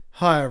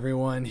Hi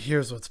everyone,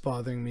 here's what's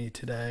bothering me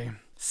today.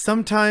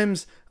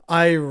 Sometimes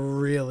I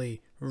really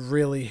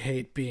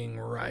hate being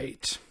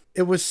right.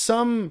 It was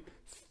some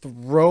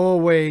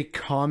throwaway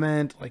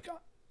comment like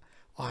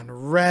on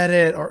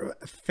Reddit or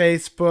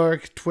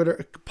Facebook,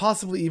 Twitter,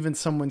 possibly even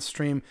someone's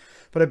stream,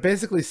 but I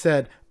basically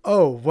said,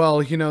 oh,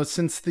 well,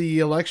 since the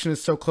election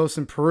is so close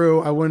in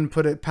Peru, I wouldn't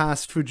put it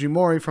past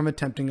Fujimori from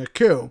attempting a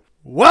coup.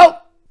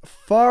 Well,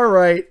 far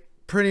right,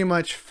 pretty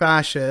much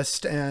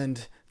fascist,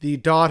 and the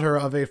daughter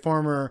of a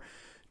former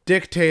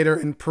dictator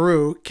in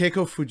Peru,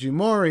 Keiko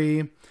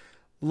Fujimori,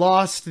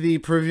 lost the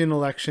Peruvian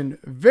election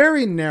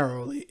very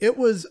narrowly. It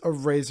was a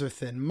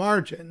razor-thin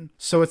margin.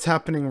 So what's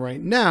happening right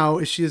now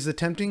is she is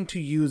attempting to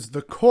use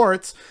the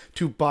courts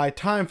to buy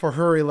time for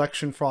her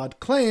election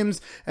fraud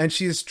claims, and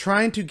she is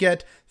trying to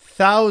get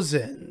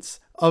thousands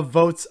of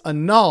votes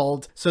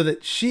annulled so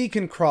that she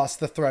can cross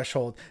the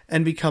threshold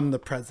and become the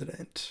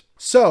president.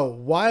 So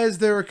why is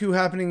there a coup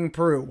happening in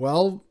Peru?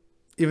 Well,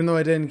 even though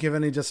I didn't give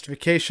any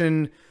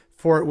justification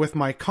for it with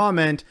my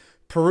comment,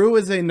 Peru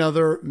is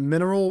another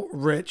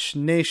mineral-rich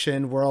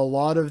nation where a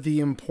lot of the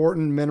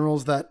important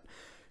minerals that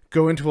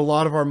go into a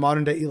lot of our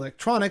modern-day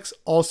electronics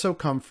also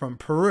come from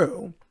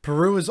Peru.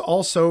 Peru is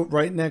also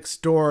right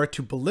next door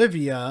to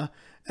Bolivia,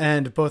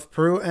 and both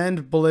Peru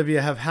and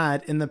Bolivia have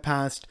had in the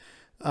past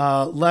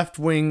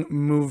left-wing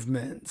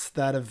movements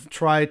that have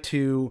tried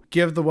to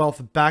give the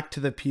wealth back to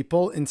the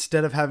people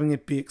instead of having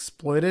it be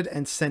exploited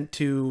and sent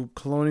to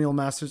colonial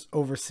masters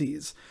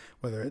overseas,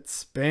 whether it's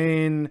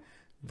Spain,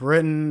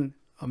 Britain,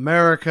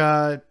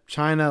 America,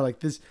 China. Like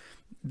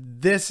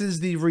this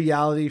is the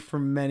reality for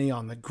many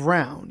on the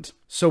ground.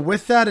 So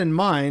with that in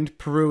mind,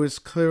 Peru is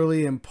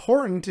clearly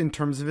important in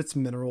terms of its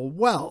mineral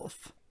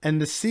wealth. And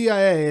the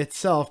CIA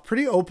itself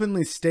pretty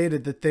openly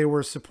stated that they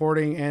were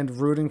supporting and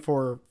rooting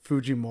for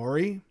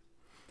Fujimori.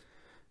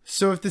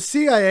 So if the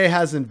CIA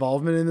has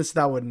involvement in this,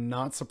 that would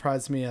not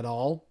surprise me at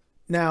all.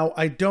 Now,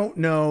 I don't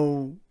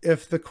know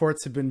if the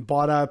courts have been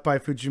bought out by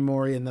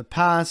Fujimori in the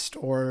past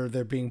or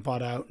they're being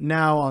bought out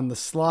now on the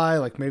sly.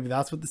 Like maybe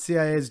that's what the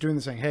CIA is doing.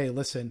 They're saying, hey,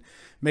 listen,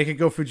 make it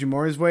go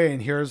Fujimori's way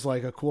and here's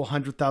like a cool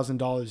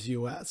 $100,000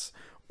 US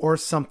or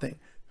something.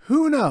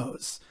 Who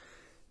knows?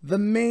 The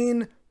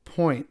main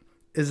point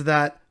is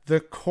that the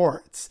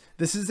courts,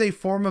 this is a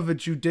form of a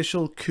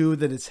judicial coup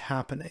that is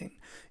happening.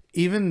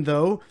 Even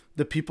though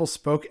the people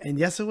spoke, and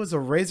yes, it was a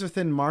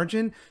razor-thin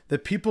margin, the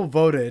people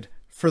voted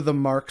for the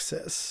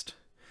Marxist.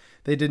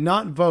 They did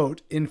not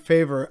vote in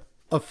favor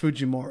of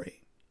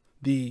Fujimori,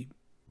 the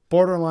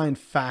borderline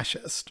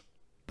fascist.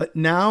 But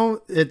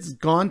now it's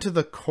gone to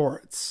the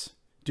courts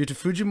due to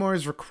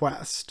Fujimori's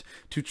request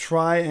to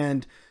try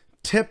and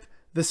tip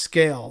the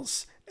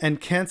scales and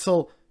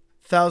cancel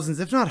thousands,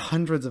 if not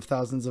hundreds of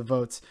thousands of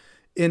votes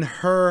in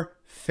her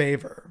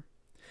favor.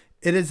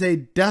 It is a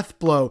death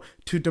blow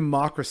to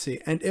democracy.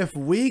 And if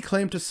we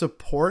claim to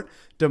support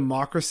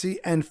democracy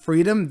and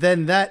freedom,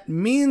 then that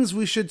means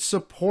we should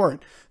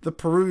support the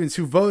Peruvians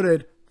who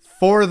voted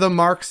for the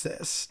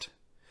Marxist.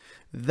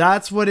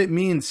 That's what it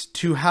means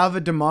to have a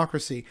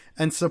democracy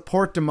and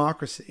support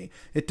democracy.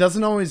 It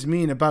doesn't always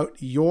mean about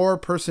your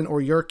person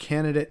or your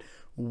candidate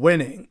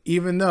winning,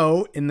 even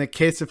though in the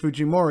case of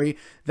Fujimori,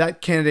 that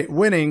candidate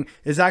winning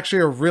is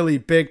actually a really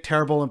big,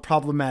 terrible, and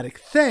problematic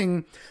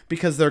thing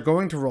because they're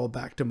going to roll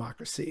back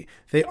democracy.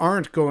 They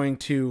aren't going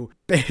to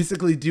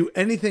basically do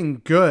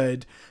anything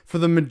good for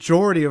the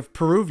majority of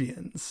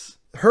Peruvians.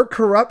 Her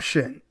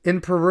corruption in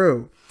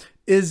Peru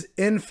is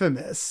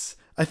infamous.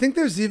 I think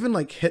there's even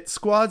like hit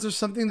squads or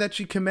something that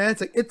she commands.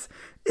 Like it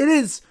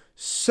is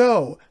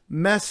so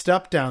messed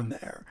up down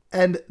there.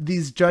 And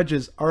these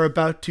judges are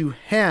about to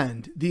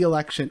hand the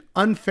election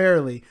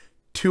unfairly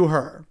to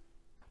her.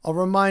 I'll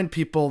remind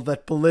people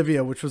that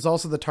Bolivia, which was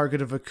also the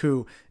target of a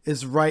coup,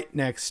 is right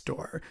next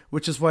door,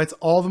 which is why it's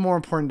all the more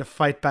important to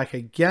fight back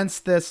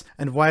against this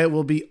and why it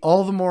will be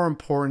all the more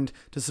important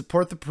to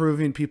support the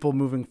Peruvian people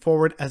moving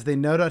forward as they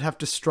no doubt have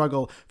to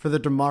struggle for their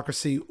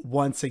democracy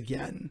once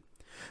again.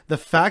 The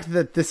fact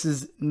that this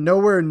is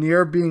nowhere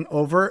near being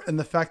over and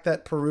the fact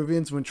that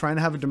Peruvians, when trying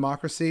to have a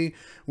democracy,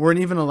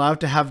 weren't even allowed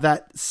to have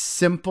that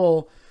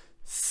simple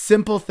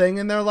thing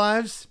in their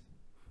lives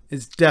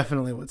is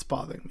definitely what's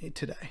bothering me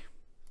today.